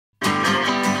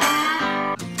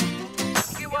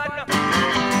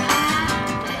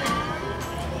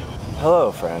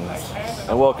Hello friends,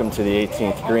 and welcome to the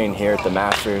 18th green here at the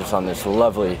Masters on this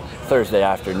lovely Thursday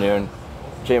afternoon.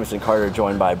 Jamison Carter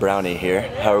joined by Brownie here.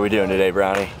 How are we doing today,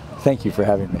 Brownie? Thank you for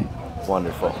having me.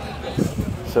 Wonderful.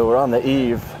 So we're on the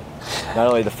eve, not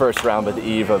only the first round, but the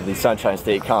eve of the Sunshine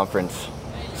State Conference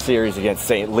series against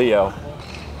St. Leo.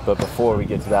 But before we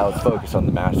get to that, let's focus on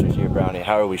the Masters here, Brownie.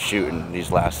 How are we shooting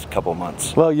these last couple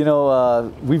months? Well, you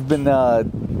know, we've been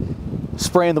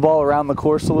spraying the ball around the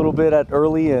course a little bit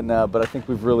early, and but I think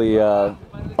we've really,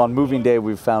 on moving day,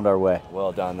 we've found our way.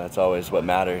 Well done. That's always what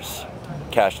matters.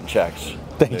 Cash and checks.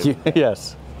 Thank you.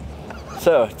 Yes.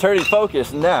 So, turning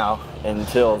focus now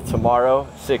until tomorrow,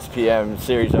 6 p.m.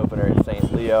 series opener in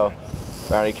St. Leo.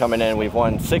 Brownie coming in. We've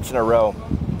won 6 in a row,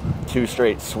 2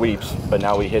 straight sweeps, but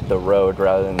now we hit the road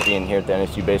rather than being here at the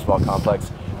NSU Baseball Complex.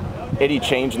 Any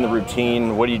change in the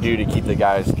routine? What do you do to keep the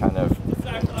guys kind of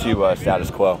to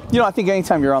status quo? You know, I think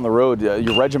anytime you're on the road,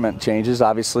 your regiment changes.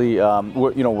 Obviously,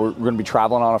 we're going to be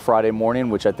traveling on a Friday morning,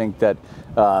 which I think that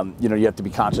you know, you have to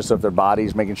be conscious of their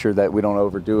bodies, making sure that we don't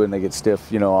overdo it and they get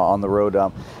stiff, you know, on the road.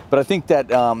 But I think that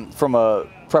from a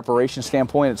preparation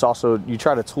standpoint, it's also you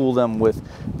try to tool them with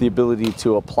the ability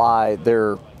to apply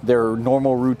their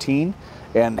normal routine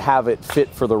and have it fit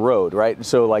for the road, right? And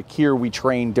so like here we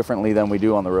train differently than we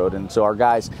do on the road. And so our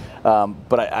guys,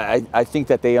 but I think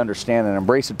that they understand and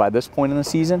embrace it by this point in the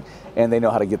season, and they know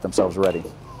how to get themselves ready.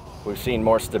 We've seen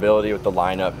more stability with the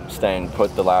lineup staying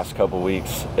put the last couple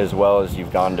weeks, as well as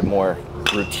you've gone to more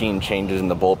routine changes in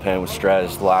the bullpen with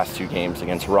Strez the last 2 games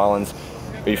against Rollins.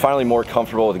 Are you finally more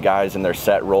comfortable with the guys in their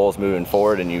set roles moving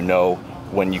forward, and you know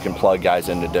when you can plug guys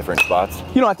into different spots?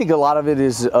 You know, I think a lot of it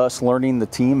is us learning the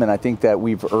team, and I think that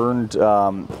we've earned,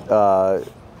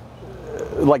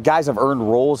 like guys have earned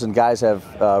roles, and guys have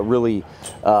really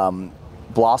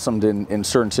blossomed in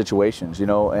certain situations, you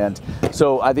know. And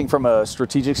so I think from a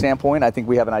strategic standpoint, I think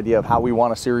we have an idea of how we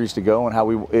want a series to go and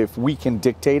how if we can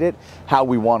dictate it, how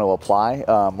we want to apply.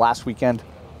 Last weekend,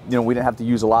 you know, we didn't have to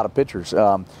use a lot of pitchers.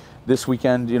 This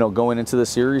weekend, you know, going into the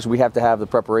series, we have to have the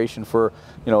preparation for,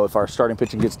 you know, if our starting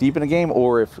pitching gets deep in a game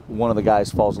or if one of the guys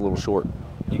falls a little short.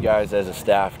 You guys as a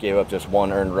staff gave up just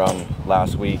 1 earned run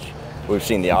last week. We've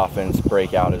seen the offense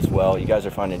break out as well. You guys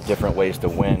are finding different ways to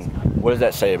win. What does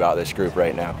that say about this group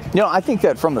right now? You know, I think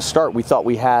that from the start we thought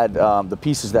we had the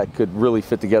pieces that could really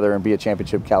fit together and be a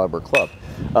championship caliber club.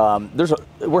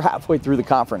 We're halfway through the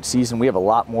conference season. We have a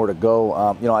lot more to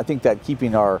go. You know, I think that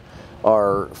keeping our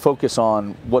focus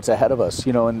on what's ahead of us,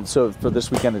 you know, and so for this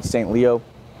weekend at St. Leo,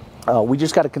 we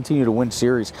just got to continue to win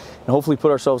series and hopefully put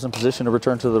ourselves in position to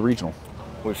return to the regional.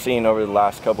 We've seen over the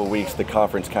last couple of weeks the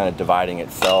conference kind of dividing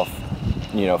itself,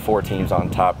 you know, 4 teams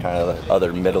on top, kind of the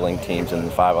other middling teams,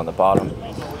 and 5 on the bottom.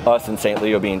 Us and St.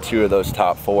 Leo being 2 of those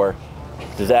top 4.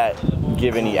 Does that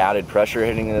give any added pressure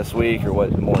hitting this week, or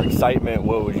what, more excitement?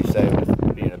 What would you say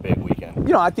with being a big weekend?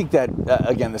 You know, I think that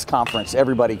again, this conference,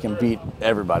 everybody can beat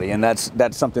everybody, and that's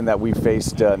something that we've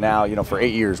faced now, you know, for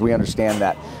 8 years. We understand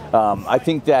that. I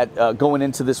think that going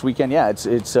into this weekend, yeah,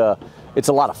 it's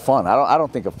a lot of fun. I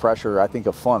don't think of pressure. I think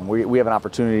of fun. We have an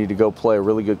opportunity to go play a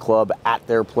really good club at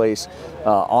their place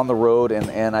on the road,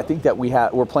 and I think that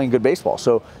we're playing good baseball.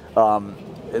 So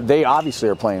they obviously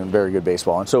are playing very good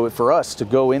baseball, and so for us to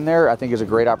go in there, I think is a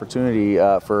great opportunity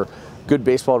for good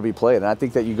baseball to be played. And I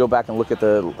think that you go back and look at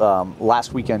the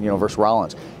last weekend, you know, versus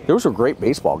Rollins. Those were great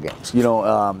baseball games. You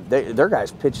know, their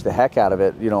guys pitched the heck out of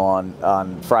it, you know,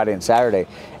 on Friday and Saturday,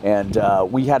 and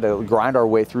we had to grind our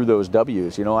way through those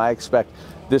W's. You know, I expect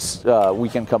this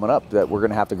weekend coming up that we're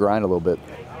going to have to grind a little bit.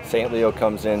 St. Leo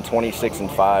comes in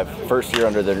 26-5, first year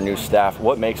under their new staff.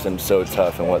 What makes them so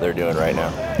tough in what they're doing right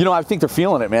now? You know, I think they're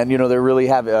feeling it, man. You know, they really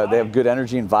have they have good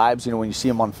energy and vibes. You know, when you see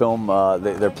them on film,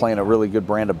 they're playing a really good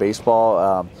brand of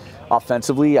baseball.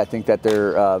 Offensively, I think that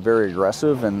they're very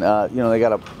aggressive, and you know, they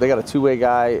got a 2-way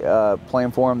guy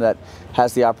playing for them that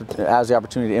has the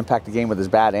opportunity to impact the game with his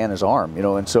bat and his arm. You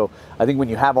know, and so I think when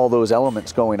you have all those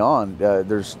elements going on,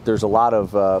 there's a lot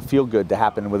of feel good to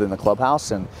happen within the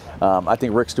clubhouse, and I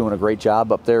think Rick's doing a great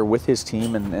job up there with his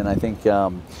team, and I think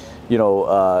you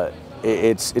know,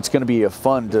 it's going to be a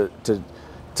fun to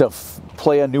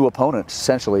play a new opponent,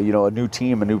 essentially, you know, a new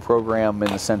team, a new program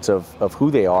in the sense of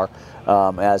who they are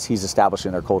as he's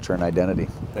establishing their culture and identity.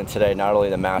 And today, not only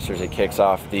the Masters, it kicks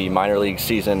off the minor league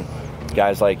season.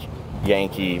 Guys like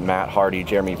Yankee, Matt Hardy,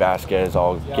 Jeremy Vasquez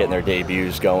all getting their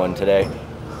debuts going today.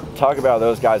 Talk about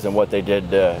those guys and what they did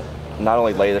to not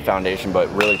only lay the foundation, but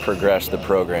really progress the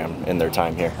program in their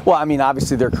time here? Well, I mean,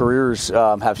 obviously their careers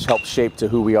have helped shape to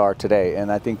who we are today.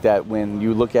 And I think that when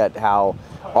you look at how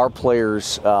our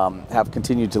players have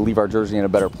continued to leave our jersey in a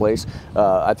better place,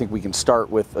 I think we can start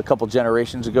with a couple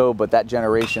generations ago, but that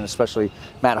generation, especially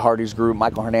Matt Hardy's group,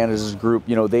 Michael Hernandez's group,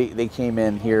 you know, they came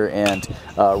in here and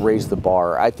raised the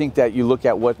bar. I think that you look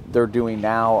at what they're doing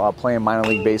now, playing minor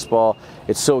league baseball.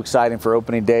 It's so exciting for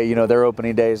opening day. You know, their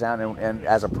opening day is out, and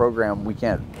as a program, we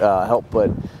can't help but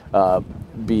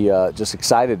be just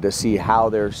excited to see how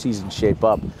their seasons shape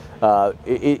up.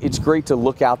 It's great to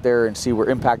look out there and see we're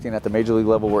impacting at the major league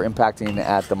level, we're impacting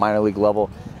at the minor league level.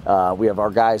 We have our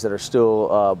guys that are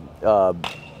still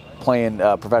playing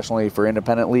professionally for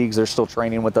independent leagues. They're still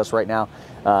training with us right now.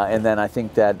 And then I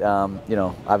think that, you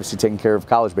know, obviously taking care of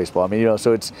college baseball. I mean, you know,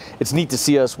 so it's neat to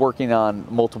see us working on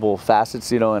multiple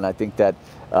facets, you know, and I think that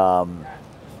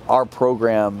our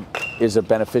program is a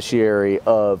beneficiary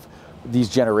of these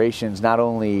generations, not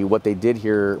only what they did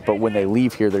here, but when they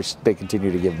leave here, they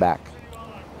continue to give back.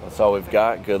 That's all we've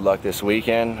got. Good luck this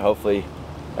weekend. Hopefully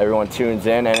everyone tunes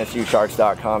in.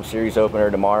 NSUSharks.com series opener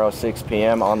tomorrow, 6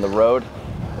 p.m. on the road.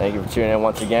 Thank you for tuning in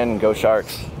once again, and go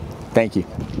Sharks. Thank you.